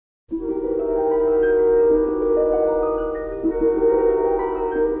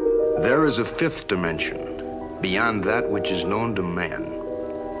There is a fifth dimension, beyond that which is known to man.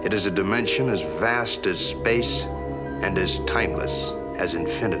 It is a dimension as vast as space and as timeless as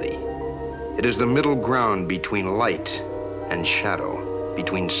infinity. It is the middle ground between light and shadow,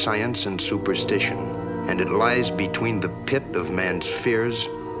 between science and superstition, and it lies between the pit of man's fears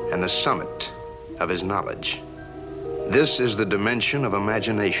and the summit of his knowledge. This is the dimension of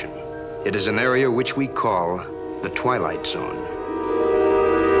imagination. It is an area which we call the Twilight Zone.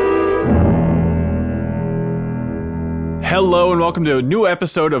 Hello and welcome to a new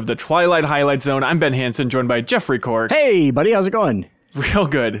episode of the Twilight Highlight Zone. I'm Ben Hansen, joined by Jeffrey Cork. Hey, buddy, how's it going? Real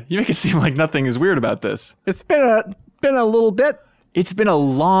good. You make it seem like nothing is weird about this. It's been a little bit. It's been a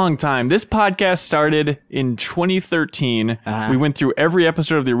long time. This podcast started in 2013. We went through every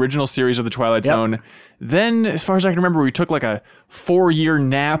episode of the original series of the Twilight Zone. Then, as far as I can remember, we took like a 4-year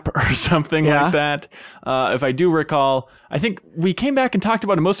nap or something like that. If I do recall, I think we came back and talked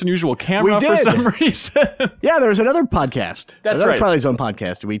about a Most Unusual Camera for some reason. Yeah, there was another podcast. That's another right. Twilight Zone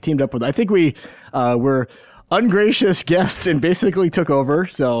podcast. We teamed up with, I think we were ungracious guests and basically took over.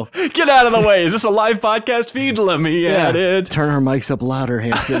 So Get out of the way. Is this a live podcast feed? Let me at it. Turn our mics up louder,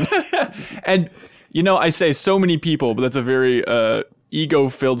 Hanson. And, you know, I say so many people, but that's a very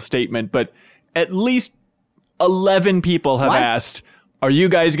ego-filled statement. But at least 11 people have asked, are you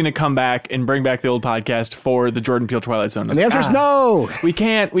guys going to come back and bring back the old podcast for the Jordan Peele Twilight Zone? And the answer is no. We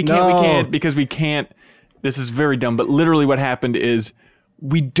can't, because we can't. This is very dumb, but literally what happened is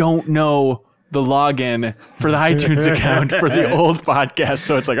we don't know the login for the iTunes account for the old podcast.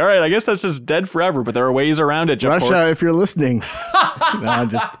 So it's like, all right, I guess that's just dead forever, but there are ways around it, Jeff. Russia, if you're listening.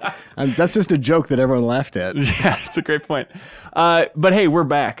 That's just a joke that everyone laughed at. Yeah, it's a great point. But hey, we're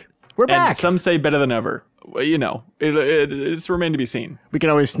back. We're back. And some say better than ever. Well, you know, it's remained to be seen. We can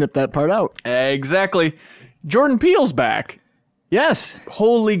always snip that part out. Exactly. Jordan Peele's back. Yes.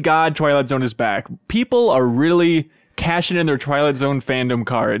 Holy God, Twilight Zone is back. People are really cashing in their Twilight Zone fandom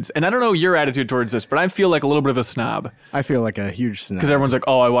cards. And I don't know your attitude towards this, but I feel like a little bit of a snob. I feel like a huge snob. Because everyone's like,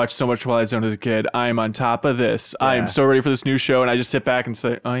 oh, I watched so much Twilight Zone as a kid. I'm on top of this. I am so ready for this new show. And I just sit back and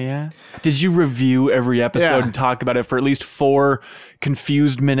say, oh, yeah? Did you review every episode and talk about it for at least 4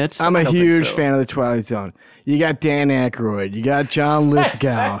 confused minutes? I'm a huge fan of the Twilight Zone. You got Dan Aykroyd. You got John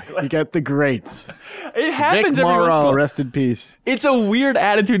Lithgow. You got the greats. It happens Vic every once in a Morrow, while. rest in peace. It's a weird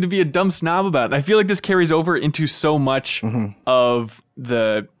attitude to be a dumb snob about. And I feel like this carries over into so much of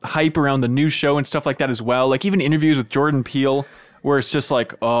the hype around the new show and stuff like that as well. Like even interviews with Jordan Peele, where it's just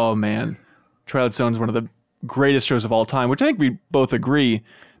like, oh man, Twilight Zone's one of the greatest shows of all time, which I think we both agree.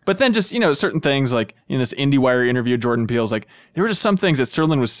 But then just, you know, certain things like in this IndieWire interview, Jordan Peele's like, there were just some things that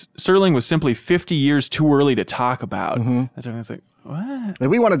Sterling was simply 50 years too early to talk about. And so I was like, what? And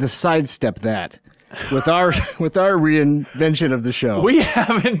we wanted to sidestep that with our reinvention of the show. We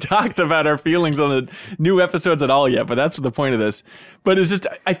haven't talked about our feelings on the new episodes at all yet, but that's the point of this. But it's just,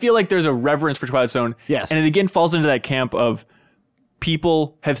 I feel like there's a reverence for Twilight Zone. Yes. And it again falls into that camp of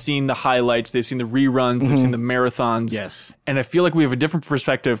people have seen the highlights, they've seen the reruns, they've seen the marathons. Yes. And I feel like we have a different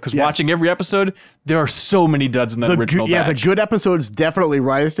perspective because watching every episode, there are so many duds in that original batch. Yeah, the good episodes definitely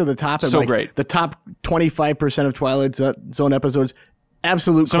rise to the top. And So great. The top 25% of Twilight Zone episodes,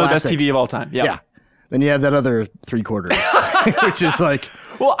 absolute Some classics. of the best TV of all time. Yeah. Then you have that other 3/4, which is like...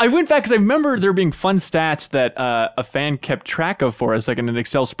 Well, I went back because I remember there being fun stats that a fan kept track of for us, like in an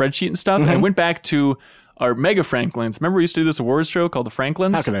Excel spreadsheet and stuff. And I went back to our Mega Franklins. Remember we used to do this awards show called The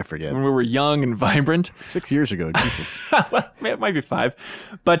Franklins? How can I forget? When we were young and vibrant. 6 years ago, Jesus. Well, it might be 5.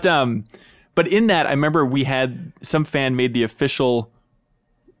 But in that, I remember we had some fan made the official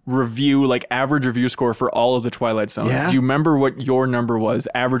review, like average review score for all of the Twilight Zone. Yeah? Do you remember what your number was,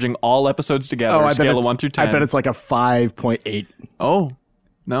 averaging all episodes together, scale of 1 through 10? I bet it's like a 5.8. Oh,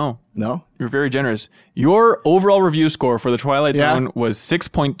 no. No? You're very generous. Your overall review score for the Twilight Zone was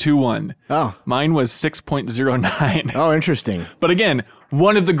 6.21. Oh. Mine was 6.09. Oh, interesting. But again,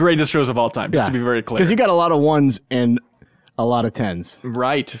 one of the greatest shows of all time, just to be very clear. Because you got a lot of 1s and a lot of 10s.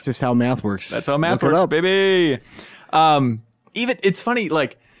 Right. It's just how math works. That's how math Look it works, up. baby. Even it's funny,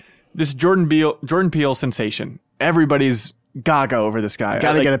 like this Jordan Peele sensation. Everybody's gaga over this guy.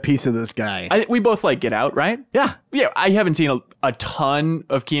 Gotta like, get a piece of this guy. we both like Get Out, right? Yeah. Yeah, I haven't seen a ton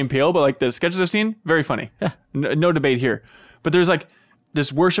of Key and Peele, but like the sketches I've seen, very funny. Yeah. No debate here. But there's like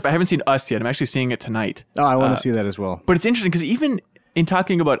this worship. I haven't seen Us yet. I'm actually seeing it tonight. Oh, I want to see that as well. But it's interesting because even in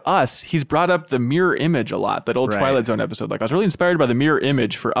talking about Us, he's brought up the mirror image a lot, that old Twilight Zone episode. Like I was really inspired by the mirror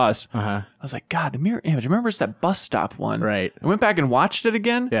image for Us. I was like, God, the mirror image. I remember it's that bus stop one. Right. I went back and watched it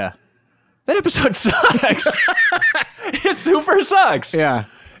again. Yeah. That episode sucks. It super sucks. Yeah.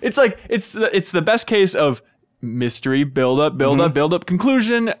 It's like it's the best case of mystery, build up,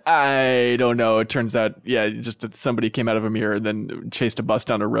 conclusion. I don't know. It turns out, just that somebody came out of a mirror and then chased a bus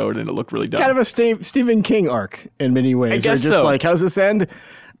down a road, and it looked really dumb. Kind of a Stephen King arc in many ways. I guess just so. like, how's this end?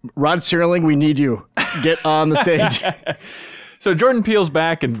 Rod Serling, we need you. Get on the stage. So Jordan Peele's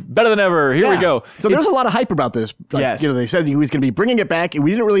back and better than ever. Here we go. So there's a lot of hype about this. Like, Yes. They said he was going to be bringing it back, and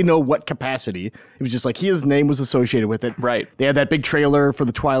we didn't really know what capacity. It was just like his name was associated with it. Right. They had that big trailer for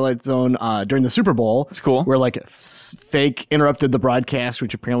the Twilight Zone during the Super Bowl. It's cool. Where like fake interrupted the broadcast,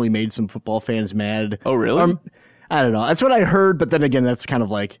 which apparently made some football fans mad. Oh, really? I don't know. That's what I heard, but then again, that's kind of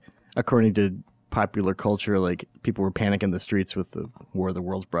like, according to popular culture, like people were panicking in the streets with the War of the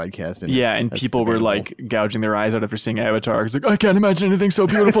Worlds broadcast. And that's people were debatable. like gouging their eyes out after seeing Avatar. It's like, I can't imagine anything so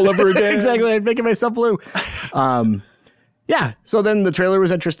beautiful ever again. Exactly, I'm making myself blue. So then the trailer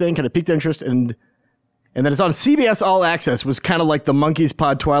was interesting, kind of piqued interest, and then it's on CBS All Access. Was kind of like the Monkey's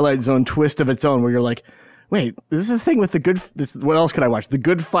Paw Twilight Zone twist of its own, where you're like, wait, is this thing with the good? What else could I watch? The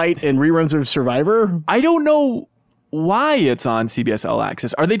Good Fight and reruns of Survivor. I don't know why it's on CBS All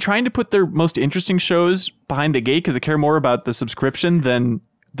Access. Are they trying to put their most interesting shows behind the gate because they care more about the subscription than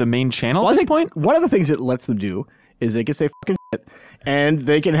the main channel at this point? One of the things it lets them do is they can say fucking shit, and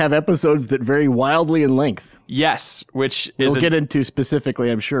they can have episodes that vary wildly in length. Yes, which We'll is get into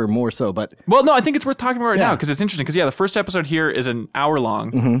specifically, I'm sure, more so, but well, no, I think it's worth talking about right Yeah. now because it's interesting. Because the first episode here is an hour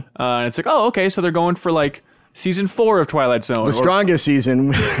long, Mm-hmm. and it's like, oh, okay, so they're going for like season 4 of Twilight Zone. the strongest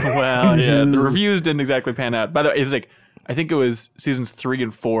season. Well, yeah, the reviews didn't exactly pan out. By the way, it's like I think it was seasons 3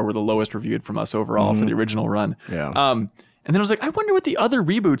 and 4 were the lowest reviewed from us overall for the original run. Yeah. And then I was like, I wonder what the other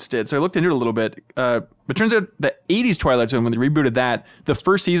reboots did. So I looked into it a little bit. But it turns out the 80s Twilight Zone, when they rebooted that, the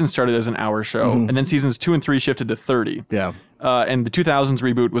first season started as an hour show. And then seasons 2 and 3 shifted to 30. Yeah. And the 2000s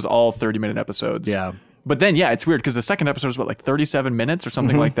reboot was all 30-minute episodes. Yeah. But then, it's weird because the second episode is like 37 minutes or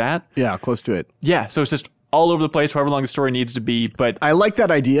something like that. Yeah, close to it. Yeah, so it's just all over the place, however long the story needs to be. But I like that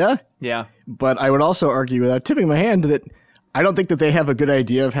idea, yeah. but I would also argue, without tipping my hand, that I don't think that they have a good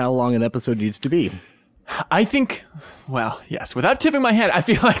idea of how long an episode needs to be. I think, well, yes, without tipping my hand, I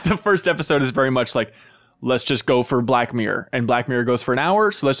feel like the first episode is very much like, let's just go for Black Mirror. And Black Mirror goes for an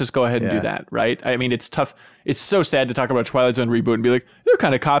hour, so let's just go ahead and do Yeah. that, right? I mean, it's tough. It's so sad to talk about Twilight Zone reboot and be like, they're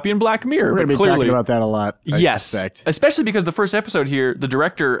kind of copying Black Mirror. We're going But to be clearly, talking about that a lot, I yes, suspect. especially because the first episode here, the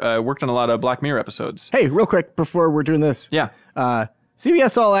director worked on a lot of Black Mirror episodes. Hey, real quick, before we're doing this. Yeah.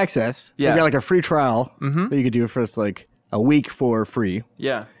 CBS All Access, Yeah. they've got like a free trial that you could do for like a week for free.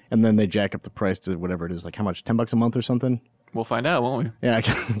 Yeah. And then they jack up the price to whatever it is, like how much, $10 a month or something? We'll find out, won't we? Yeah, I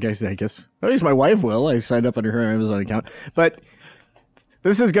guess. At least my wife will. I signed up under her Amazon account. But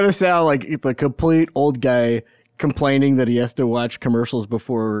this is going to sound like the complete old guy complaining that he has to watch commercials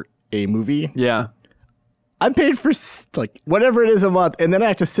before a movie. Yeah. I'm paid for like whatever it is a month, and then I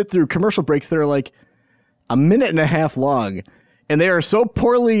have to sit through commercial breaks that are like a minute and a half long. And they are so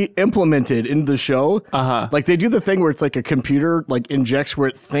poorly implemented in the show. Like they do the thing where it's like a computer like injects where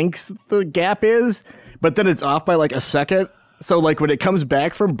it thinks the gap is, but then it's off by like a second. So like when it comes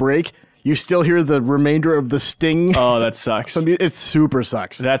back from break, you still hear the remainder of the sting. Oh, that sucks. It super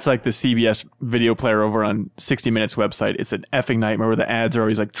sucks. That's like the CBS video player over on 60 Minutes website. It's an effing nightmare where the ads are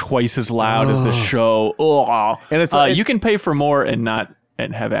always like twice as loud as the show. Oh, And it's like- you can pay for more and not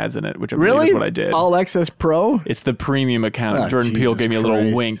and have ads in it, which I believe Really? is what I did. All Access Pro? It's the premium account. Oh, Jordan Peele Jesus gave me a little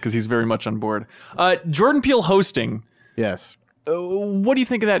Christ. wink because he's very much on board. Jordan Peele hosting. Yes. What do you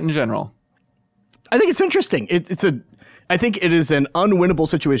think of that in general? I think it's interesting. I think it is an unwinnable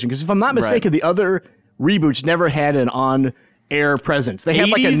situation because if I'm not mistaken, the other reboots never had an on-air presence. They had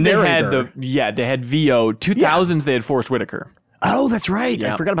like a 80s, narrator. they had VO. 2000s, they had Forrest Whitaker. Oh, that's right.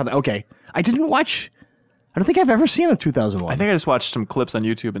 Yeah. I forgot about that. Okay. I didn't watch. I don't think I've ever seen a 2001. I think I just watched some clips on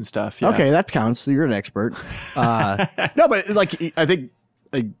YouTube and stuff. Yeah. Okay, that counts. So you're an expert. No, but like I think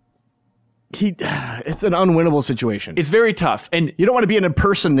it's an unwinnable situation. It's very tough. And You don't want to be an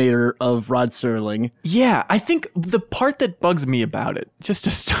impersonator of Rod Serling. yeah, I think the part that bugs me about it, just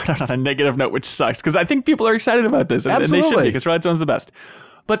to start out on a negative note, which sucks, because I think people are excited about this, and they should be, Absolutely. because Rod Zone's the best.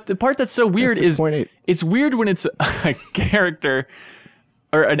 But the part that's so weird is 6.8. it's weird when it's a character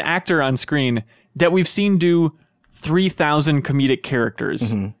or an actor on screen that we've seen do 3,000 comedic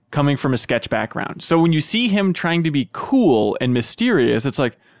characters coming from a sketch background. So when you see him trying to be cool and mysterious, it's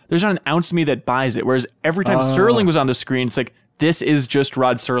like, there's not an ounce of me that buys it. Whereas every time Serling was on the screen, it's like, this is just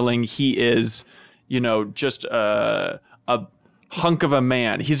Rod Serling. He is, just a hunk of a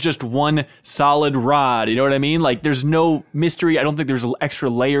man. He's just one solid rod. You know what I mean? Like, there's no mystery. I don't think there's extra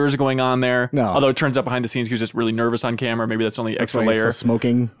layers going on there. No. Although it turns out behind the scenes, he was just really nervous on camera. Maybe that's only extra Why he's layer. still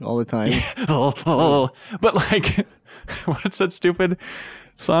smoking all the time. But like, what's that stupid?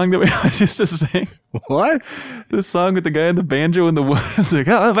 song that we used to sing? What? The song with the guy in the banjo in the woods. Like,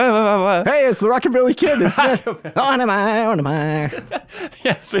 Hey, it's the Rockabilly Kid. It's on am I?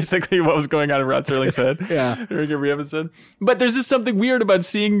 yeah, it's basically what was going on in Rod Serling's head. Yeah. During every episode. But there's just something weird about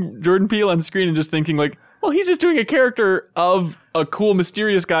seeing Jordan Peele on screen and just thinking like, well, he's just doing a character of a cool,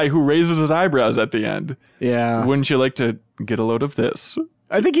 mysterious guy who raises his eyebrows at the end. Yeah. Wouldn't you like to get a load of this?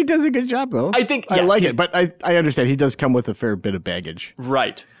 I think he does a good job, though. I think I yes, like it, but I understand he does come with a fair bit of baggage.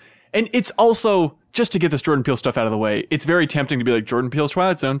 Right. And it's also, just to get this Jordan Peele stuff out of the way, it's very tempting to be like, Jordan Peele's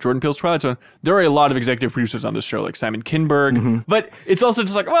Twilight Zone, Jordan Peele's Twilight Zone. There are a lot of executive producers on this show, like Simon Kinberg. But it's also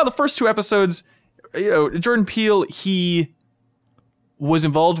just like, well, the first 2 episodes, Jordan Peele, he was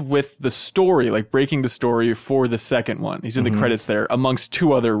involved with the story, like breaking the story for the second one. He's in the credits there amongst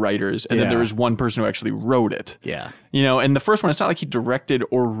 2 other writers. And then there was one person who actually wrote it. Yeah. And the first one, it's not like he directed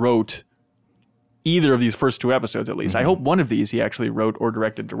or wrote either of these first 2 episodes, at least. I hope one of these he actually wrote or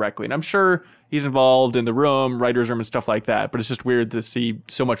directed directly. And I'm sure he's involved in the room, writer's room, and stuff like that. But it's just weird to see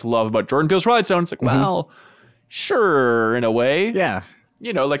so much love about Jordan Peele's Twilight Zone. It's like, well, sure, in a way. Yeah.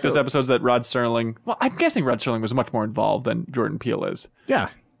 Like those episodes that Rod Serling... Well, I'm guessing Rod Serling was much more involved than Jordan Peele is. Yeah.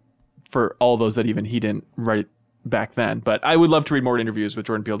 For all those that even he didn't write back then. But I would love to read more interviews with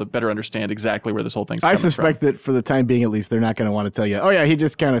Jordan Peele to better understand exactly where this whole thing's coming from. I suspect that for the time being, at least, they're not going to want to tell you, oh, yeah, he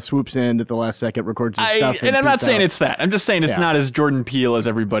just kind of swoops in at the last second, records his stuff. And I'm not saying out. it's that. I'm just saying it's not as Jordan Peele as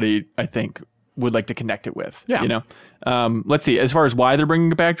everybody, I think, would like to connect it with. Yeah. Let's see. As far as why they're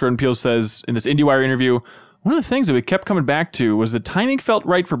bringing it back, Jordan Peele says in this IndieWire interview, one of the things that we kept coming back to was the timing felt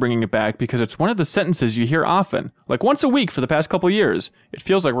right for bringing it back because it's one of the sentences you hear often, like once a week for the past couple of years. It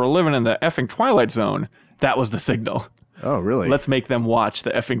feels like we're living in the effing Twilight Zone. That was the signal. Oh, really? Let's make them watch the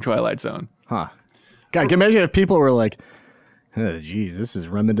effing Twilight Zone. Huh. God, can you imagine if people were like, oh, geez, this is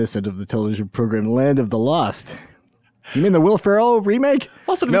reminiscent of the television program Land of the Lost. You mean the Will Ferrell remake?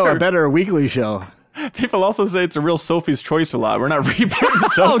 Also, to be no, fair, a better weekly show. People also say it's a real Sophie's Choice a lot. We're not rebooting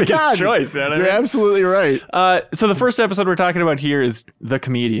Sophie's Choice. You know what I mean? You're absolutely right. So the first episode we're talking about here is The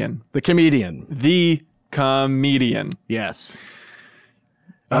Comedian. The Comedian. The Comedian. Yes.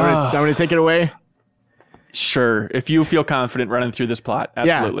 I'm going to take it away. Sure. If you feel confident running through this plot.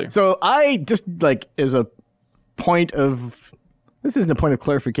 Absolutely. Yeah. So I just as a point of, this isn't a point of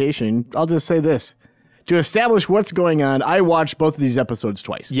clarification. I'll just say this. To establish what's going on, I watched both of these episodes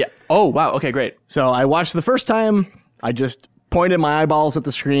twice. Yeah. Oh, wow. Okay, great. So I watched the first time. I just pointed my eyeballs at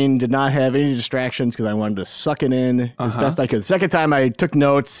the screen, did not have any distractions because I wanted to suck it in as best I could. The second time, I took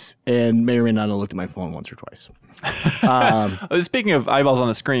notes and may or may not have looked at my phone once or twice. Speaking of eyeballs on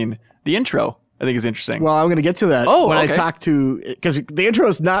the screen, the intro, I think, is interesting. Well, I'm going to get to that when okay. I talk to... Because the intro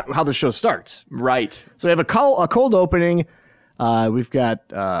is not how the show starts. Right. So we have a cold opening. We've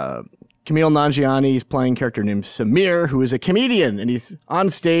got... Camille Nanjiani is playing a character named Samir, who is a comedian, and he's on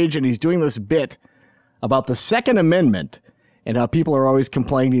stage and he's doing this bit about the Second Amendment and how people are always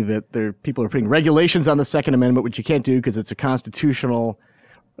complaining that people are putting regulations on the Second Amendment, which you can't do because it's a constitutional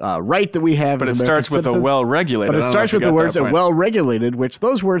right that we have. But it starts with a well-regulated. But it starts with the words well-regulated, which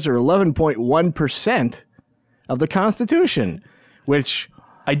those words are 11.1% of the Constitution, which...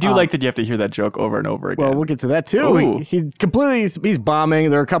 I do like that you have to hear that joke over and over again. Well, we'll get to that too. He's bombing.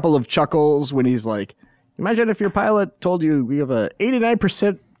 There are a couple of chuckles when he's like, imagine if your pilot told you we have a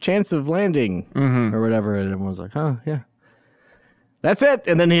 89% chance of landing or whatever. And everyone's like, oh, yeah. That's it.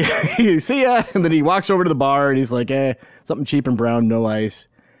 And then he see ya. And then he walks over to the bar and he's like, something cheap and brown, no ice.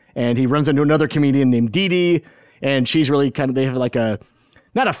 And he runs into another comedian named Dee Dee. And she's really they have like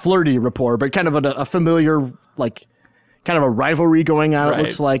not a flirty rapport, but kind of a familiar, like, kind of a rivalry going on. Right. It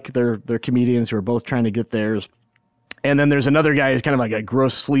looks like they're comedians who are both trying to get theirs. And then there's another guy who's kind of like a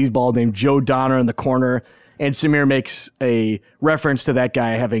gross sleazeball named Joe Donner in the corner. And Samir makes a reference to that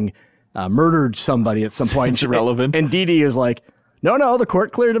guy having murdered somebody at some point. It's irrelevant. And Dee Dee is like, no, the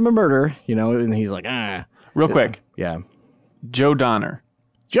court cleared him a murder. And he's like, Real quick. Yeah. Joe Donner.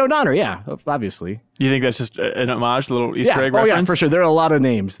 Joe Donner, yeah, obviously. You think that's just an homage, a little Easter egg reference? Yeah, for sure. There are a lot of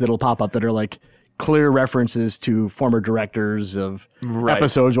names that'll pop up that are like clear references to former directors of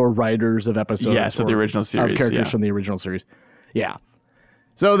episodes or writers of episodes. Yes, of the original series. Of characters from the original series. Yeah.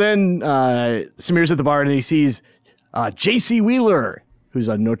 So then Samir's at the bar and he sees J.C. Wheeler, who's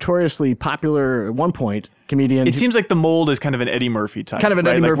a notoriously popular, at one point, comedian. It seems like the mold is kind of an Eddie Murphy type. Kind of an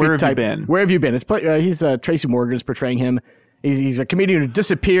Eddie Murphy where type. Where have you been? Where have you been? He's Tracy Morgan's portraying him. He's a comedian who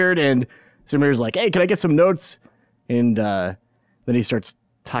disappeared, and Samir's like, hey, can I get some notes? And then he starts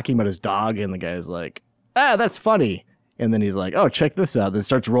talking about his dog, and the guy's like, that's funny. And then he's like, oh, check this out. Then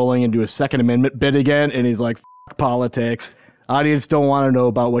starts rolling into a Second Amendment bit again, and he's like, f*** politics. Audience don't want to know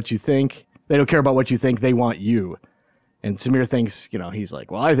about what you think. They don't care about what you think. They want you. And Samir thinks, he's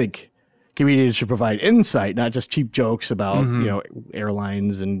like, well, I think comedians should provide insight, not just cheap jokes about,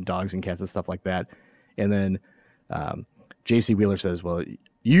 airlines and dogs and cats and stuff like that. And then J.C. Wheeler says, well,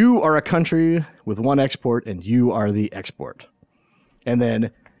 you are a country with one export and you are the export. And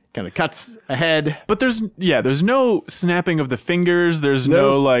then kind of cuts ahead. But there's no snapping of the fingers. There's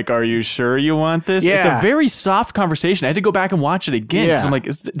no like, are you sure you want this? Yeah. It's a very soft conversation. I had to go back and watch it again because I'm like,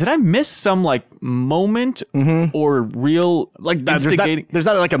 did I miss some like moment or real Like instigating? there's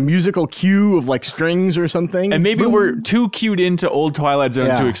not like a musical cue of like strings or something. And maybe Boom. we're too cued into old Twilight Zone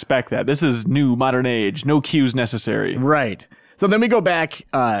to Yeah. expect that. This is new, modern age. No cues necessary. Right. So then we go back.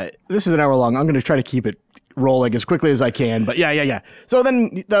 This is an hour long. I'm going to try to keep it rolling as quickly as I can. But yeah. So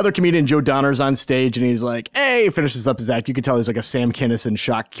then the other comedian, Joe Donner's on stage, and he's like, hey, finishes up his act. You can tell he's like a Sam Kinison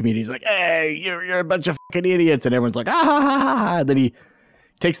shock comedian. He's like, hey, you're a bunch of fucking idiots. And everyone's like, ah, ha, ha, ha, ha. And then he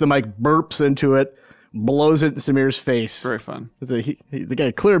takes the mic, burps into it, blows it in Samir's face. Very fun. They got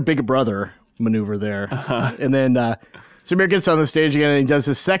a clear Big Brother maneuver there. And then Samir gets on the stage again, and he does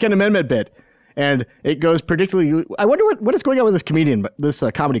his Second Amendment bit. And it goes particularly... I wonder what is going on with this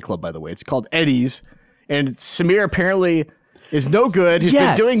comedy club, by the way. It's called Eddie's. And Samir apparently is no good. He's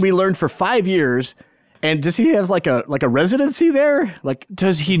been doing We Learned for 5 years. And does he have like a residency there? Like,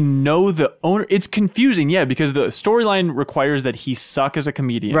 does he know the owner? It's confusing, because the storyline requires that he suck as a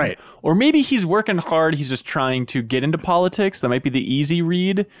comedian. Right. Or maybe he's working hard. He's just trying to get into politics. That might be the easy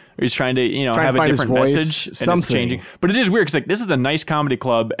read. Or he's trying to, have a different message. And it's changing. But it is weird because this is a nice comedy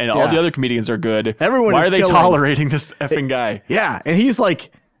club and all the other comedians are good. Everyone Why is are they killing. tolerating this effing guy? Yeah. And he's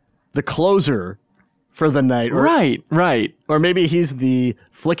like the closer for the night. Right. Or maybe he's the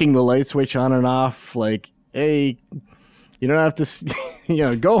flicking the light switch on and off, like, hey, you don't have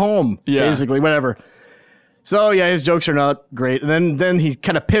to, go home, basically, whatever. So, his jokes are not great. And then he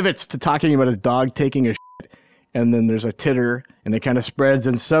kind of pivots to talking about his dog taking a shit. And then there's a titter, and it kind of spreads,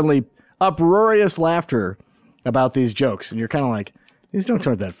 and suddenly uproarious laughter about these jokes. And you're kind of like, these jokes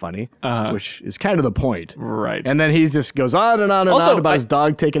aren't that funny, which is kind of the point. Right. And then he just goes on and on and on about his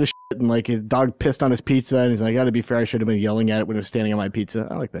dog taking a shit and like his dog pissed on his pizza. And he's like, I got to be fair, I should have been yelling at it when it was standing on my pizza.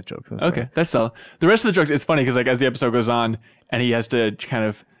 I like that joke. That's okay, that's solid. The rest of the jokes, it's funny because as the episode goes on and he has to kind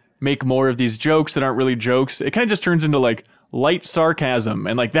of make more of these jokes that aren't really jokes, it kind of just turns into like light sarcasm,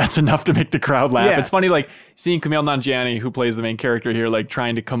 and like that's enough to make the crowd laugh. Yes. It's funny like seeing Kumail Nanjiani, who plays the main character here, like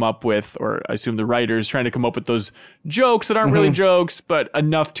trying to come up with, or I assume the writers trying to come up with those jokes that aren't really jokes, but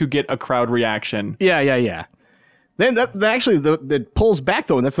enough to get a crowd reaction. Yeah. Then that pulls back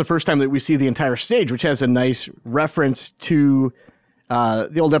though, and that's the first time that we see the entire stage, which has a nice reference to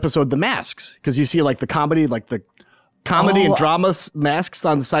the old episode The Masks, because you see like the comedy and drama masks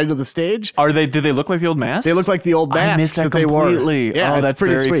on the side of the stage. Do they look like the old masks? They look like the old masks I missed that they wore. completely. Yeah, that's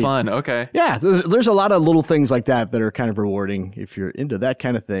pretty very sweet. fun. Okay. Yeah, there's a lot of little things like that are kind of rewarding if you're into that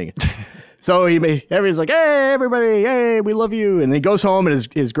kind of thing. So everybody's like, hey, everybody, hey, we love you. And he goes home, and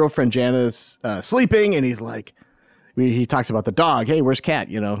his girlfriend Jana's sleeping, and he's like, he talks about the dog. Hey, where's Cat?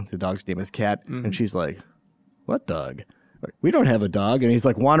 The dog's name is Cat. And she's like, what dog? We don't have a dog. And he's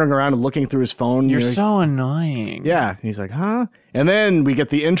like wandering around and looking through his phone. You're so annoying. Yeah. And he's like, huh? And then we get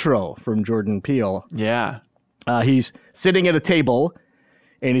the intro from Jordan Peele. Yeah. He's sitting at a table,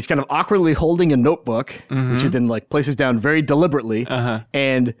 and he's kind of awkwardly holding a notebook, which he then like places down very deliberately,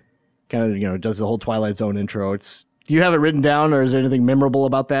 and kind of does the whole Twilight Zone intro. Do you have it written down, or is there anything memorable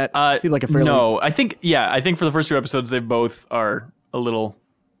about that? It seemed like a fairly... No, I think for the first two episodes they both are a little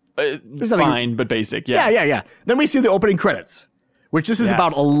fine but basic. Yeah. Then we see the opening credits, which this is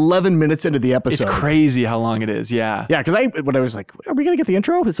about 11 minutes into the episode. It's crazy how long it is. Yeah. Yeah, because when I was like, are we going to get the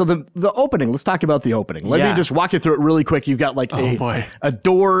intro? So the opening, let's talk about the opening. Let me just walk you through it really quick. You've got like a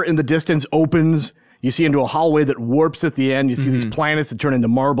door in the distance opens. You see into a hallway that warps at the end. You see these planets that turn into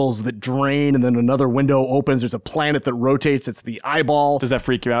marbles that drain, and then another window opens. There's a planet that rotates. It's the eyeball. Does that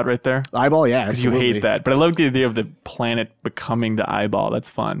freak you out right there? Eyeball, yeah. Because you hate that. But I love the idea of the planet becoming the eyeball.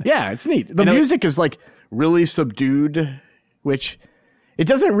 That's fun. Yeah, it's neat. The music is like really subdued, which it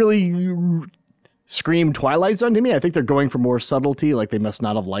doesn't really scream Twilight Zone to me. I think they're going for more subtlety. Like they must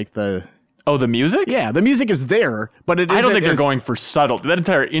not have liked the... Oh, the music? Yeah, the music is there, but I don't think they're going for subtlety. That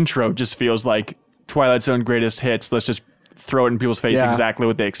entire intro just feels like Twilight Zone greatest hits. Let's just throw it in people's face exactly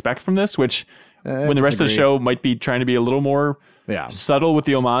what they expect from this, which when the rest of the show might be trying to be a little more subtle with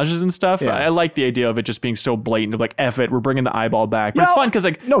the homages and stuff. I like the idea of it just being so blatant of like, F it, we're bringing the eyeball back. But it's fun because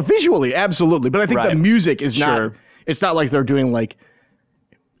like... No, visually, absolutely. But I think the music is not... It's not like they're doing like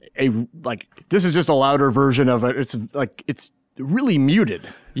this is just a louder version of it. It's like, it's really muted.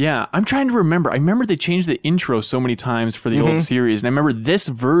 Yeah, I'm trying to remember. I remember they changed the intro so many times for the old series, and I remember this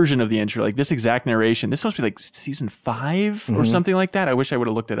version of the intro, like this exact narration. This must be like season 5 or something like that. I wish I would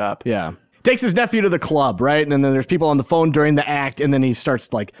have looked it up. Yeah. Takes his nephew to the club, right? And then there's people on the phone during the act, and then he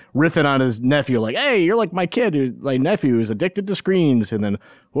starts like riffing on his nephew, like, "Hey, you're like my kid, my nephew who's addicted to screens." And then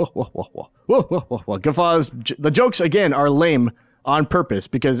whoa, whoa, whoa, whoa, whoa, whoa, whoa, whoa. Guffaws. The jokes again are lame on purpose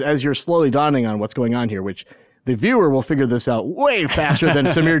because as you're slowly dawning on what's going on here, which the viewer will figure this out way faster than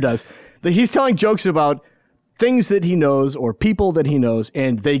Samir does. He's telling jokes about things that he knows or people that he knows,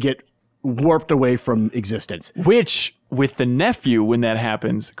 and they get warped away from existence. Which, with the nephew, when that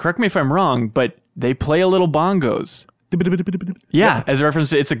happens, correct me if I'm wrong, but they play a little bongos. Yeah, as a reference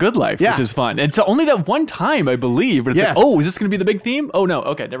to It's a Good Life, which is fun. And so only that one time, I believe. But it's like, oh, is this going to be the big theme? Oh, no.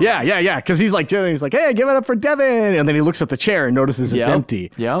 Okay, never mind. Yeah. Because he's like, hey, give it up for Devin. And then he looks at the chair and notices it's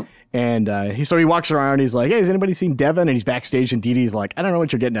empty. Yep. And he walks around. He's like, hey, has anybody seen Devin? And he's backstage, and Dee Dee's like, I don't know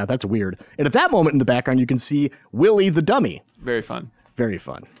what you're getting at. That's weird. And at that moment in the background, you can see Willie the Dummy. Very fun. Very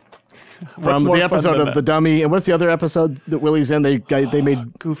fun. From the episode of The Dummy. And what's the other episode that Willie's in? They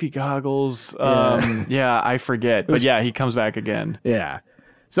made Goofy Goggles. I forget. But yeah, he comes back again. Yeah.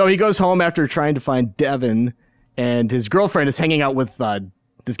 So he goes home after trying to find Devin, and his girlfriend is hanging out with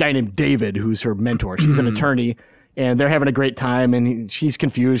this guy named David, who's her mentor. She's an attorney. And they're having a great time, and she's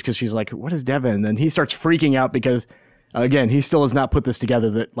confused because she's like, what is Devin? And then he starts freaking out because, again, he still has not put this together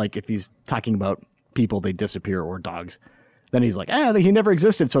that, like, if he's talking about people, they disappear, or dogs. Then he's like, he never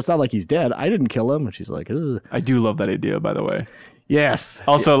existed, so it's not like he's dead. I didn't kill him. And she's like, ugh. I do love that idea, by the way. Yes.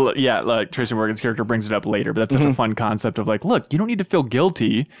 Also, like Tracy Morgan's character brings it up later, but that's such a fun concept of like, look, you don't need to feel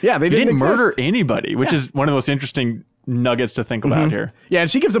guilty. Yeah, they didn't murder anybody, which is one of the most interesting nuggets to think about here. Yeah, and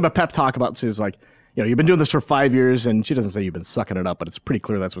she gives him a pep talk about, she's like, you've been doing this for 5 years, and she doesn't say you've been sucking it up, but it's pretty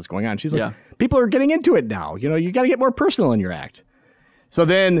clear that's what's going on. She's like, people are getting into it now. You got to get more personal in your act. So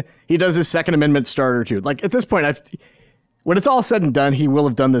then he does his Second Amendment starter too. Like at this point, when it's all said and done, he will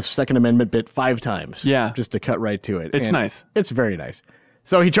have done this Second Amendment bit 5 times. Yeah. Just to cut right to it. It's nice. It's very nice.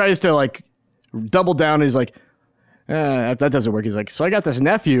 So he tries to like double down. And he's like, that doesn't work. He's like, so I got this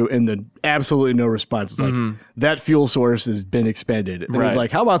nephew, and then absolutely no response. It's like, that fuel source has been expended. And he's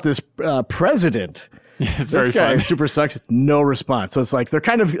like, how about this president? Yeah, it's this very guy fun. Super sucks. No response. So it's like they're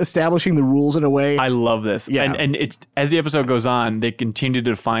kind of establishing the rules in a way. I love this. Yeah. And it's as the episode goes on, they continue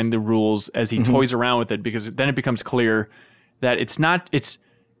to define the rules as he toys around with it, because then it becomes clear that it's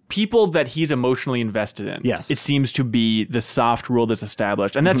people that he's emotionally invested in. Yes. It seems to be the soft rule that's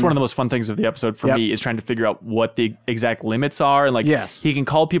established. And that's one of the most fun things of the episode for me, is trying to figure out what the exact limits are. And like, he can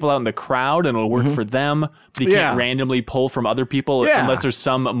call people out in the crowd and it'll work for them, but he can't randomly pull from other people unless there's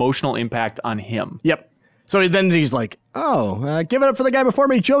some emotional impact on him. Yep. So then he's like, give it up for the guy before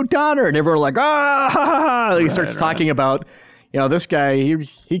me, Joe Donner. And everyone like, he starts talking about, this guy,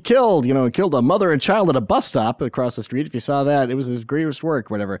 he killed a mother and child at a bus stop across the street. If you saw that, it was his greatest work,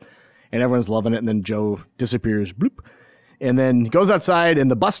 whatever. And everyone's loving it. And then Joe disappears. Bloop. And then he goes outside, and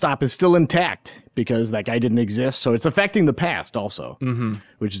the bus stop is still intact because that guy didn't exist. So it's affecting the past also,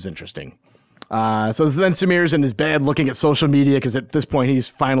 which is interesting. So then Samir's in his bed looking at social media because at this point he's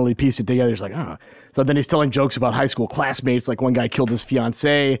finally pieced it together. He's like, So then he's telling jokes about high school classmates. Like one guy killed his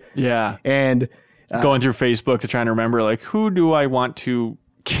fiancée. Yeah. And going through Facebook to try and remember, like, who do I want to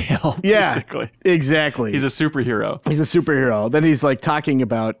kill, basically. Yeah, exactly. He's a superhero. Then he's like talking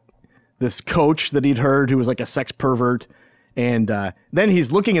about this coach that he'd heard who was like a sex pervert. And then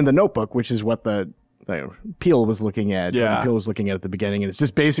he's looking in the notebook, which is what the Peele was looking at. Yeah. Peele was looking at the beginning. And it's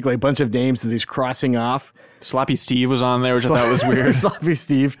just basically a bunch of names that he's crossing off. Sloppy Steve was on there, which I thought was weird. Sloppy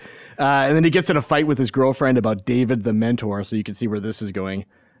Steve. And then he gets in a fight with his girlfriend about David the mentor, so you can see where this is going.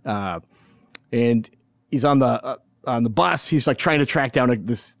 And he's on the bus. He's like trying to track down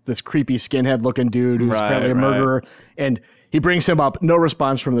this creepy skinhead looking dude who's apparently a murderer. And he brings him up. No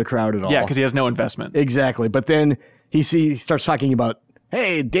response from the crowd at all. Yeah, because he has no investment. Exactly. But then he starts talking about,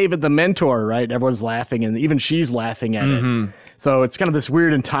 hey, David the mentor, right? Everyone's laughing, and even she's laughing at it. So it's kind of this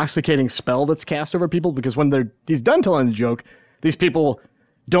weird intoxicating spell that's cast over people, because when he's done telling the joke, these people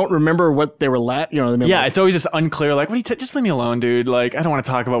don't remember what they were it's always just unclear. Like, just leave me alone, dude. Like, I don't want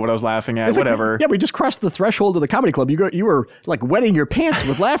to talk about what I was laughing at. Whatever. We just crossed the threshold of the comedy club. You were like wetting your pants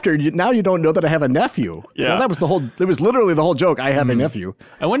with laughter. Now you don't know that I have a nephew. Yeah, that was it was literally the whole joke. I have a nephew.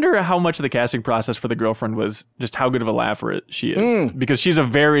 I wonder how much of the casting process for the girlfriend was just how good of a laugher she is, because she's a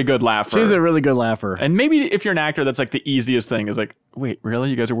very good laugher. She's a really good laugher. And maybe if you're an actor, that's like the easiest thing. Is like, wait, really?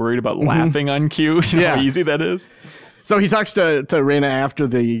 You guys are worried about laughing on cue? You know how easy that is. So he talks to Raina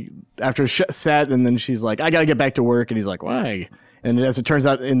after set, and then she's like, I got to get back to work. And he's like, why? And as it turns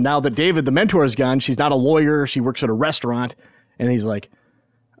out, and now that David, the mentor, is gone, she's not a lawyer. She works at a restaurant. And he's like,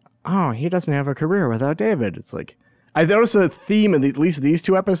 oh, he doesn't have a career without David. It's like, I noticed a theme in at least these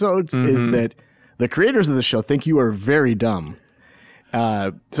 2 episodes is that the creators of the show think you are very dumb.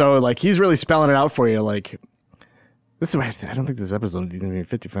 So like he's really spelling it out for you. Like, this is why I don't think this episode is going to be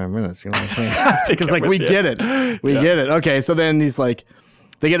 55 minutes. You know what I'm saying? Because like we get it. We get it. Okay, so then he's like,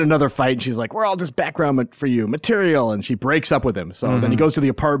 they get another fight, and she's like, we're all just background for you, material. And she breaks up with him. So then he goes to the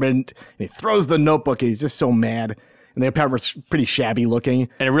apartment, and he throws the notebook, and he's just so mad. And the apartment's pretty shabby looking.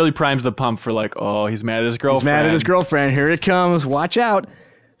 And it really primes the pump for like, oh, he's mad at his girlfriend. He's mad at his girlfriend. Here it comes. Watch out.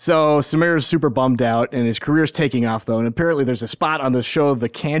 So Samir's super bummed out, and his career's taking off, though. And apparently there's a spot on the show, the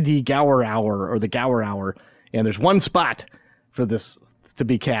Candy Gower Hour, or the Gower Hour. And there's one spot for this to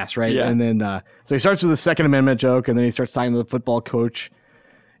be cast, right? Yeah. And then, so he starts with the Second Amendment joke, and then he starts talking to the football coach,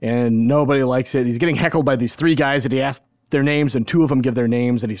 and nobody likes it. He's getting heckled by these 3 guys that he asked their names, and 2 of them give their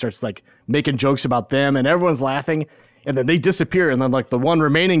names, and he starts like making jokes about them, and everyone's laughing, and then they disappear, and then like the one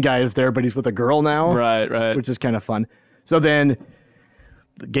remaining guy is there, but he's with a girl now. Right. Which is kind of fun. So then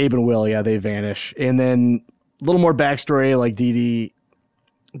Gabe and Will, they vanish. And then a little more backstory, like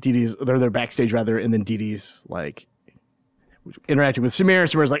they're backstage rather, and then Dee Dee's like interacting with Samir.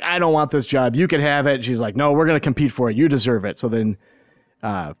 Samir's like, I don't want this job. You can have it. She's like, no, we're going to compete for it. You deserve it. So then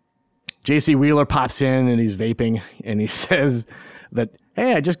JC Wheeler pops in, and he's vaping, and he says that,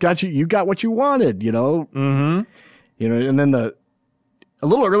 hey, I just got you got what you wanted, you know? Mm-hmm. You know, and then a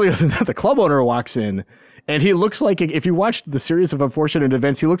little earlier than that, the club owner walks in, and he looks like, if you watched the series of unfortunate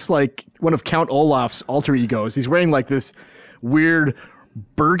events, he looks like one of Count Olaf's alter egos. He's wearing like this weird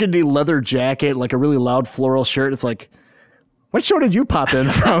burgundy leather jacket, like a really loud floral shirt. It's like, what show did you pop in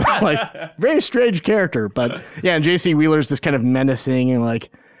from? Like, very strange character. But yeah, and JC Wheeler's just kind of menacing and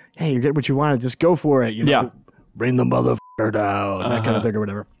like, hey, you're getting what you wanted, just go for it. You know? Yeah. Bring the motherfucker down, that kind of thing or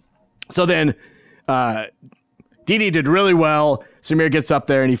whatever. So then Dee Dee did really well. Samir gets up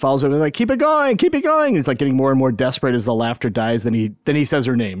there and he follows her. He's like, keep it going, keep it going. He's like getting more and more desperate as the laughter dies. Then he says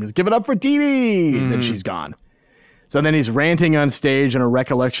her name. He's give it up for Dee Dee. Then she's gone. So then he's ranting on stage in a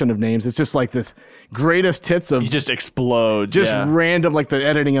recollection of names. It's just like this greatest hits of... He just explodes. Just random, like the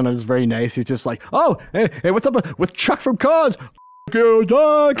editing on it is very nice. He's just like, oh, hey, what's up with Chuck from Cons? You,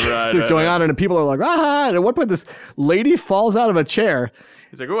 Chuck. Going on, and people are like, ah. And at one point, this lady falls out of a chair.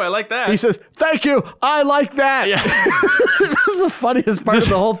 He's like, oh, I like that. He says, thank you, I like that. Yeah. This is the funniest part of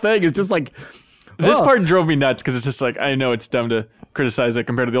the whole thing. It's just like... This part drove me nuts because it's just like, I know it's dumb to criticize it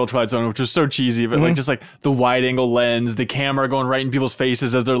compared to the old Twilight Zone, which was so cheesy, but like just like the wide angle lens, the camera going right in people's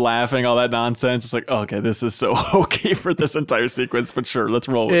faces as they're laughing, all that nonsense. It's like, oh, okay, this is so okay for this entire sequence, but sure, let's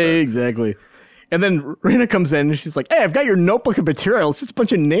roll with it. Exactly. And then Rena comes in and she's like, hey, I've got your notebook of material. It's just a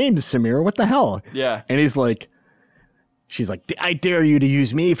bunch of names, Samir. What the hell? Yeah. And she's like, I dare you to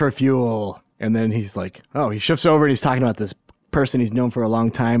use me for fuel. And then he's like, oh, he shifts over and he's talking about this person he's known for a long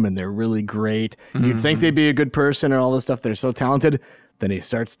time and they're really great. You'd think they'd be a good person and all this stuff. They're so talented. Then he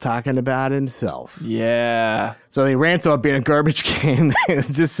starts talking about himself. Yeah. So he rants about being a garbage can,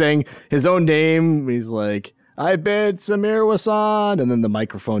 just saying his own name. He's like, I bet Samir Wassan. And then the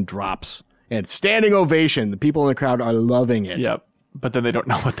microphone drops. And standing ovation. The people in the crowd are loving it. Yep. But then they don't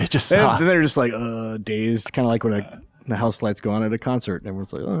know what they just saw. Then they're just like, dazed. Kind of like when the house lights go on at a concert. And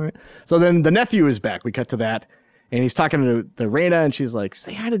everyone's like, all right. So then the nephew is back. We cut to that. And he's talking to Rena, and she's like,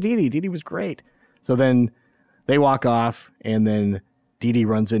 say hi to Dee Dee. Dee Dee was great. So then they walk off, and then Dee Dee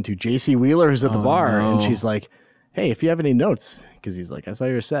runs into JC Wheeler, who's at the bar, and she's like, hey, if you have any notes, because he's like, I saw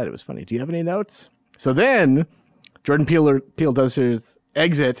your set. It was funny. Do you have any notes? So then Jordan Peele does his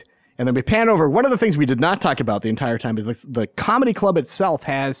exit, and then we pan over. One of the things we did not talk about the entire time is the comedy club itself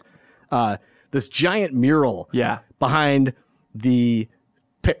has this giant mural behind the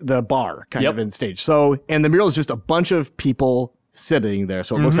bar kind of in stage. So, and the mural is just a bunch of people sitting there.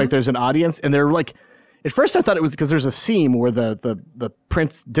 So it looks like there's an audience, and they're like, at first I thought it was because there's a seam where the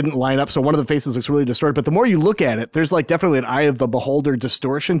prints didn't line up. So one of the faces looks really distorted, but the more you look at it, there's like definitely an eye of the beholder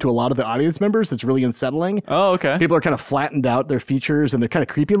distortion to a lot of the audience members. That's really unsettling. Oh, okay. People are kind of flattened out their features and they're kind of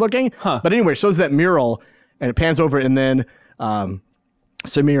creepy looking. But anyway, it shows that mural and it pans over, and then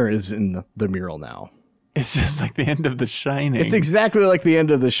Samir is in the mural now. It's just like the end of The Shining. It's exactly like the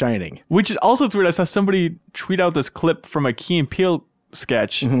end of The Shining. Which is also weird. I saw somebody tweet out this clip from a Key and Peele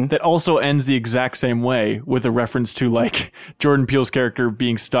sketch that also ends the exact same way, with a reference to like Jordan Peele's character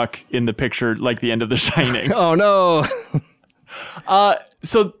being stuck in the picture like the end of The Shining. Oh no.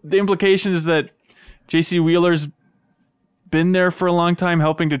 So the implication is that JC Wheeler's been there for a long time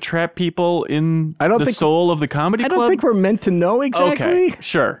helping to trap people in the soul of the comedy club? I don't think we're meant to know exactly. Okay,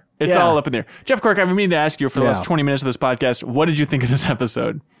 sure. It's all up in there. Jeff Cork, I've been meaning to ask you for the last 20 minutes of this podcast, what did you think of this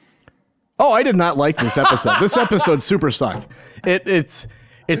episode? Oh, I did not like this episode. This episode super sucked. It's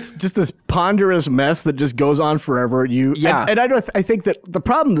just this ponderous mess that just goes on forever. I think that the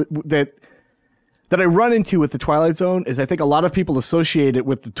problem that I run into with the Twilight Zone is I think a lot of people associate it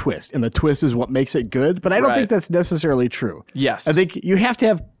with the twist, and the twist is what makes it good. But I don't think that's necessarily true. Yes, I think you have to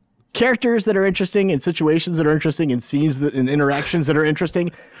have characters that are interesting, and situations that are interesting, and scenes and interactions that are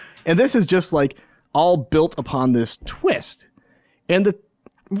interesting. And this is just like all built upon this twist. And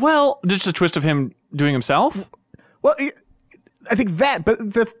just a twist of him doing himself. Well, I think that, but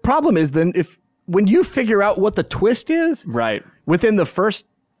the problem is then when you figure out what the twist is, right, within the first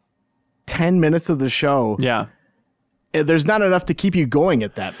 10 minutes of the show, there's not enough to keep you going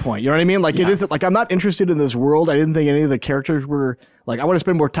at that point. You know what I mean? Like, it isn't like, I'm not interested in this world. I didn't think any of the characters were like, I want to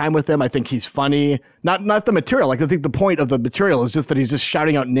spend more time with them. I think he's funny. Not the material. Like, I think the point of the material is just that he's just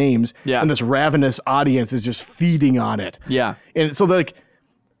shouting out names, and this ravenous audience is just feeding on it. Yeah. And so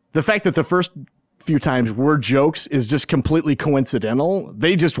the fact that the first few times were jokes is just completely coincidental.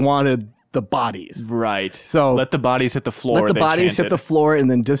 They just wanted the bodies. Right. So let the bodies hit the floor. Let the bodies hit the floor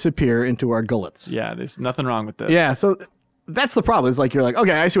and then disappear into our gullets. Yeah, there's nothing wrong with this. Yeah, so that's the problem. Is like, you're like,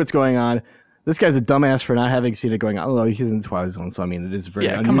 okay, I see what's going on. This guy's a dumbass for not having seen it going on. Although he's in the Twilight Zone, so I mean, it is very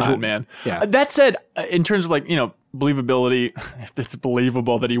unusual. Come on, man. Yeah. That said, in terms of like, believability, if it's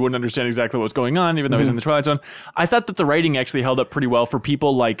believable that he wouldn't understand exactly what's going on, even though he's in the Twilight Zone, I thought that the writing actually held up pretty well for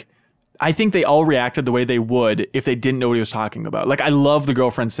people like, I think they all reacted the way they would if they didn't know what he was talking about. Like, I love the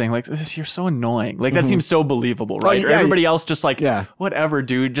girlfriend saying, like, you're so annoying. Like, that seems so believable, right? Or everybody else just like, whatever,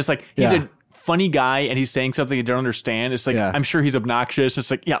 dude. Just like, he's a funny guy and he's saying something you don't understand. It's like, I'm sure he's obnoxious. It's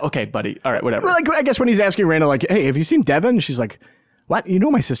like, okay, buddy. All right, whatever. Well, like, I guess when he's asking Randall, like, hey, have you seen Devin? She's like, what? You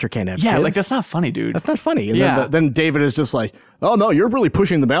know my sister can't have kids. Like, that's not funny, dude. That's not funny. And then David is just like, oh, no, you're really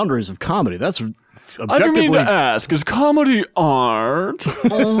pushing the boundaries of comedy. That's objectively... I didn't mean to ask, is comedy art?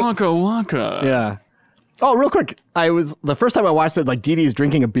 Waka waka. Yeah. Oh, real quick. The first time I watched it, like, Dee Dee's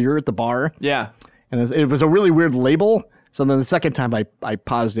drinking a beer at the bar. Yeah. And it was a really weird label. So then the second time I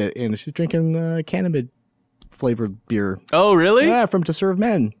paused it, and she's drinking cannabis flavored beer. Oh, really? Yeah, from To Serve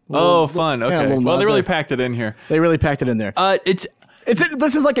Men. Fun. Okay. Well, they really packed it in here. They really packed it in there.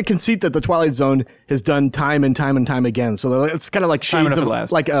 This is like a conceit that the Twilight Zone has done time and time and time again. So it's kind of like shades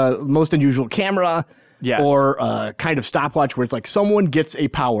of like a Most Unusual Camera, or kind of stopwatch where it's like someone gets a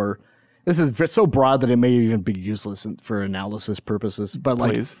power. This is so broad that it may even be useless for analysis purposes. But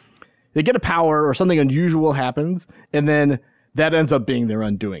like, they get a power or something unusual happens, and then that ends up being their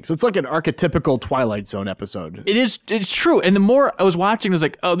undoing. So it's like an archetypical Twilight Zone episode. It's true. And the more I was watching, I was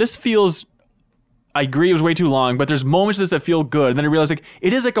like, oh, this feels... I agree it was way too long, but there's moments of this that feel good. And then I realized like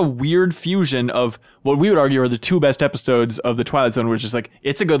it is like a weird fusion of what we would argue are the two best episodes of the Twilight Zone, which is like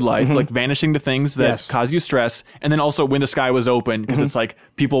It's a Good Life, like vanishing the things that cause you stress, and then also When the Sky Was Open, because it's like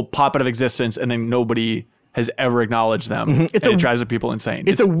people pop out of existence and then nobody has ever acknowledged them. It drives people insane.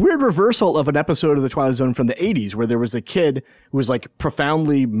 It's a weird reversal of an episode of the Twilight Zone from the 80s where there was a kid who was like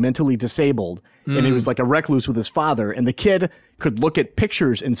profoundly mentally disabled, and he was like a recluse with his father, and the kid could look at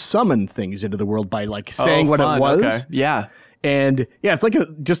pictures and summon things into the world by like saying what it was. Okay. Yeah. And it's like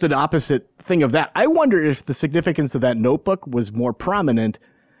just an opposite thing of that. I wonder if the significance of that notebook was more prominent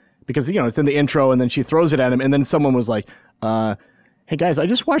because, it's in the intro and then she throws it at him and then someone was like, hey guys, I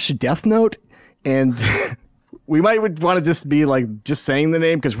just watched Death Note and we might want to just be like just saying the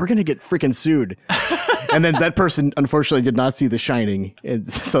name because we're going to get freaking sued. And then that person unfortunately did not see The Shining.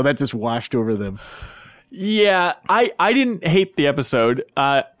 And so that just washed over them. Yeah, I didn't hate the episode.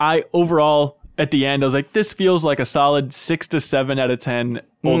 I overall, at the end, I was like, this feels like a solid 6 to 7 out of 10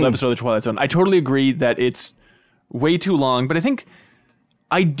 old episode of The Twilight Zone. I totally agree that it's way too long, but I think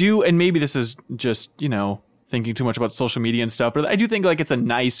I do, and maybe this is just, thinking too much about social media and stuff, but I do think like it's a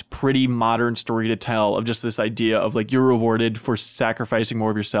nice, pretty modern story to tell of just this idea of like you're rewarded for sacrificing more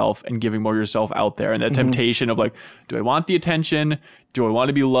of yourself and giving more of yourself out there, and that temptation of like, do I want the attention? Do I want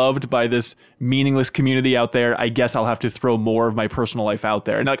to be loved by this meaningless community out there? I guess I'll have to throw more of my personal life out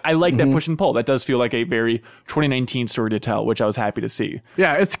there. And like I like that push and pull. That does feel like a very 2019 story to tell, which I was happy to see.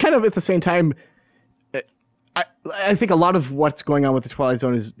 Yeah, it's kind of at the same time. I think a lot of what's going on with the Twilight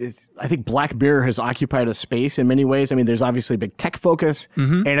Zone is I think Black Mirror has occupied a space in many ways. I mean, there's obviously a big tech focus,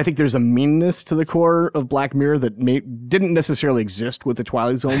 and I think there's a meanness to the core of Black Mirror that didn't necessarily exist with the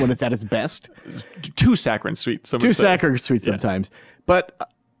Twilight Zone when it's at its best. Too saccharine sweet. Too saccharine sweet sometimes. But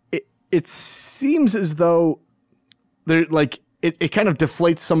it seems as though they're like it kind of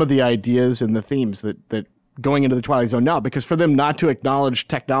deflates some of the ideas and the themes that going into the Twilight Zone now, because for them not to acknowledge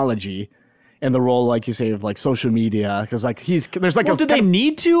technology and the role, like you say, of like social media, because like there's like Well, do they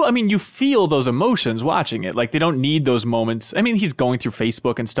need to? I mean, you feel those emotions watching it. Like they don't need those moments. I mean, he's going through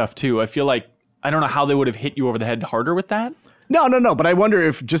Facebook and stuff too. I feel like I don't know how they would have hit you over the head harder with that. No. But I wonder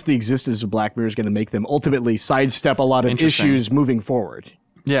if just the existence of Black Mirror is going to make them ultimately sidestep a lot of issues moving forward.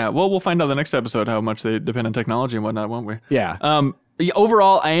 Yeah. Well, we'll find out the next episode how much they depend on technology and whatnot, won't we? Yeah.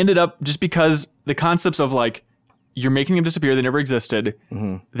 Overall, I ended up just because the concepts of like you're making them disappear, they never existed.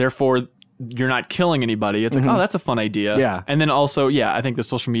 Therefore, you're not killing anybody. It's like, oh, that's a fun idea. Yeah. And then also, I think the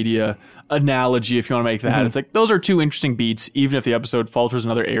social media analogy, if you want to make that, it's like those are two interesting beats, even if the episode falters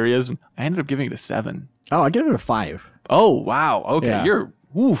in other areas. And I ended up giving it a 7. Oh, I give it a 5. Oh, wow. Okay. Yeah. You're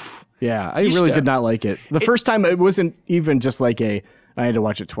woof. Yeah, I really did not like it. The first time, it wasn't even just like I had to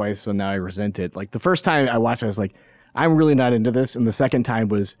watch it twice, so now I resent it. Like the first time I watched it, I was like, I'm really not into this. And the second time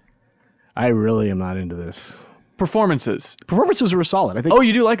was, I really am not into this. Performances Performances were solid. I think. Oh,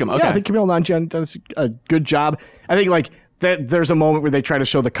 you do like them? Okay. Yeah, I think Kumail Nanjiani does a good job. I think like that. There's a moment where they try to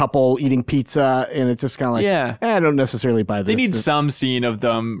show the couple eating pizza, and it's just kind of like, I don't necessarily buy this. They need some scene of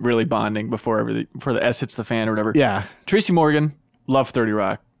them really bonding before the S hits the fan or whatever. Yeah. Tracy Morgan, love 30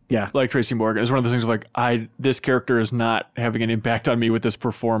 Rock. Yeah. Like Tracy Morgan. It's one of those things of like, this character is not having an impact on me with this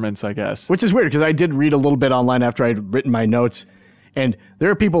performance, I guess. Which is weird because I did read a little bit online after I'd written my notes, and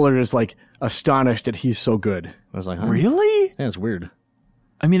there are people that are just like astonished that he's so good. I was like, huh? Really? Yeah, it's weird.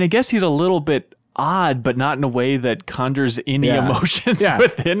 I mean, I guess he's a little bit odd, but not in a way that conjures any emotions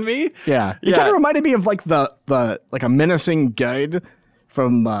within me. Yeah. It kind of reminded me of like the like a menacing guide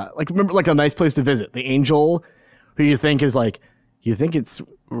from remember like A Nice Place to Visit, the angel who you think is like, you think it's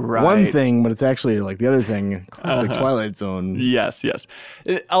one thing, but it's actually like the other thing. Classic Twilight Zone. Yes.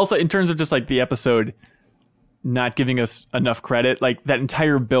 Also, in terms of just like the episode not giving us enough credit, like that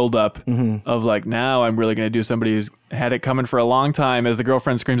entire buildup of like, now I'm really going to do somebody who's had it coming for a long time, as the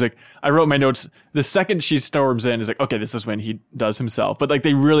girlfriend screams, like, I wrote my notes, the second she storms in is like, okay, this is when he does himself. But like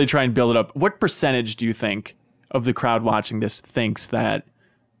they really try and build it up. What percentage do you think of the crowd watching this thinks that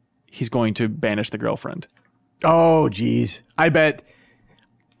he's going to banish the girlfriend? Oh, geez. I bet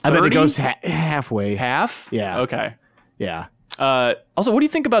it goes halfway. Half? Yeah. Okay. Yeah. Also, what do you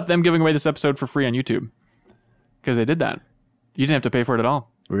think about them giving away this episode for free on YouTube? Because they did that. You didn't have to pay for it at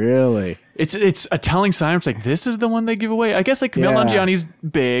all. Really? It's a telling sign. It's like, this is the one they give away. I guess like Kumail Nanjiani's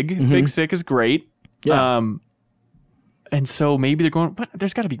big. Big Sick is great. Yeah. And so maybe they're going, but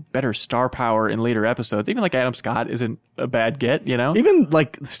there's got to be better star power in later episodes. Even like Adam Scott isn't a bad get, you know? Even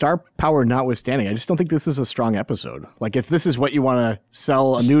like star power notwithstanding, I just don't think this is a strong episode. Like if this is what you want to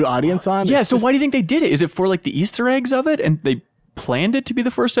sell a new audience on. Yeah, so why do you think they did it? Is it for like the Easter eggs of it and they planned it to be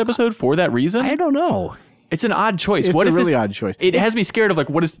the first episode for that reason? I don't know. It's an odd choice. It's a really odd choice. It has me scared of like,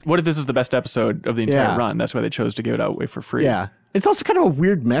 what if this is the best episode of the entire run? That's why they chose to give it away for free. Yeah. It's also kind of a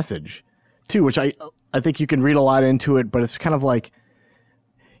weird message too, which I think you can read a lot into it, but it's kind of like,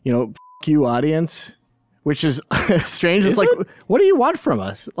 you know, f*** you audience, which is strange. It's like, what do you want from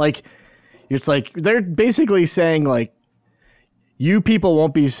us? Like, it's like, they're basically saying like, you people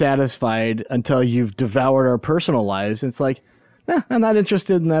won't be satisfied until you've devoured our personal lives. And it's like, nah, I'm not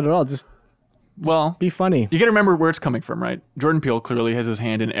interested in that at all. Just be funny. You got to remember where it's coming from, right? Jordan Peele clearly has his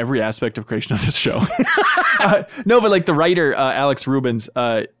hand in every aspect of creation of this show. No, but like the writer, Alex Rubens,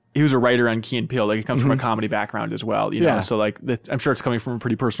 he was a writer on Key and Peele. Like he comes from a comedy background as well, you know. So like I'm sure it's coming from a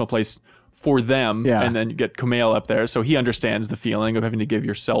pretty personal place for them. Yeah. And then you get Kumail up there, so he understands the feeling of having to give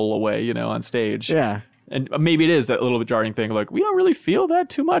your soul away, you know, on stage. Yeah. And maybe it is that little bit jarring thing, like we don't really feel that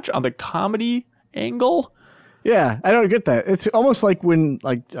too much on the comedy angle. Yeah, I don't get that. It's almost like when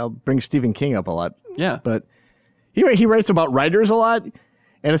like I'll bring Stephen King up a lot. Yeah. But he writes about writers a lot,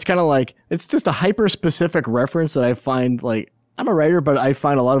 and it's kind of like it's just a hyper specific reference that I find like. I'm a writer, but I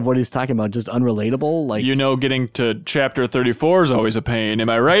find a lot of what he's talking about just unrelatable. Like, you know, getting to chapter 34 is always a pain. Am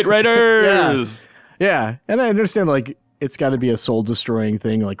I right, writers? Yeah. And I understand, like, it's got to be a soul-destroying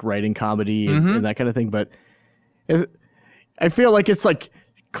thing, like writing comedy and that kind of thing. But I feel like it's like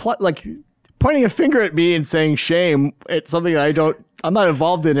pointing a finger at me and saying shame. It's something that I'm not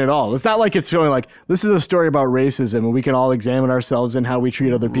involved in at all. It's not like it's showing like, this is a story about racism and we can all examine ourselves and how we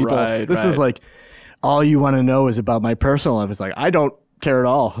treat other people. This is like, all you want to know is about my personal life. It's like, I don't care at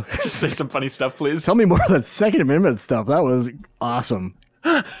all. Just say some funny stuff, please. Tell me more of that Second Amendment stuff. That was awesome.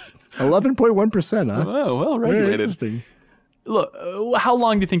 11.1%, huh? Oh, well regulated. Look, how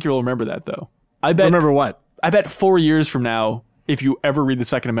long do you think you'll remember that, though? Remember what? I bet 4 years from now, if you ever read the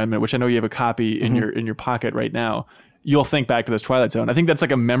Second Amendment, which I know you have a copy in your pocket right now, you'll think back to this Twilight Zone. I think that's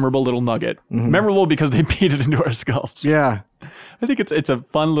like a memorable little nugget. Memorable because they beat it into our skulls. Yeah. I think it's a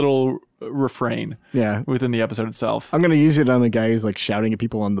fun little refrain. Yeah. Within the episode itself. I'm gonna use it on a guy who's like shouting at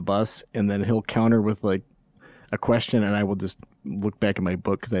people on the bus, and then he'll counter with like a question, and I will just look back at my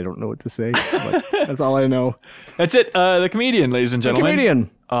book because I don't know what to say. But that's all I know. That's it. The Comedian, ladies and gentlemen.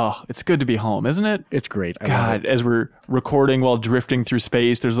 Comedian. Oh, it's good to be home, isn't it? It's great. I love God, it. as we're recording while drifting through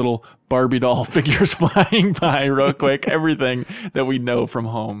space, there's little Barbie doll figures flying by real quick. Everything that we know from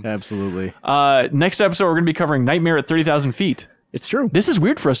home. Absolutely. Next episode, we're going to be covering Nightmare at 30,000 Feet. It's true. This is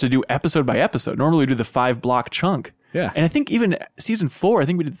weird for us to do episode by episode. Normally we do the 5-block chunk. Yeah. And I think even season 4, I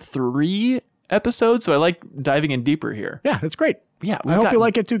think we did 3 episodes. So I like diving in deeper here. Yeah, it's great. Yeah. I hope you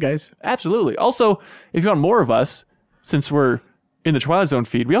like it too, guys. Absolutely. Also, if you want more of us, since we're in the Twilight Zone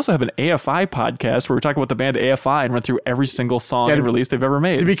feed, we also have an AFI podcast where we talk about the band AFI and run through every single song and release they've ever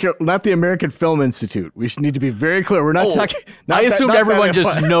made. To be clear, not the American Film Institute. We need to be very clear. We're not talking. I assumed everyone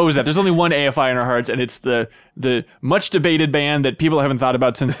just AFI. knows that. There's only one AFI in our hearts, and it's the much debated band that people haven't thought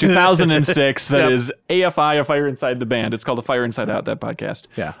about since 2006. That is AFI, A Fire Inside the Band. It's called A Fire Inside Out, that podcast.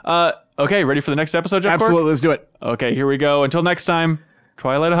 Yeah. Okay, ready for the next episode, Jeff Cork? Absolutely. Let's do it. Okay, here we go. Until next time,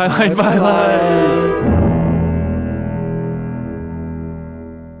 Twilight Highlight Violet.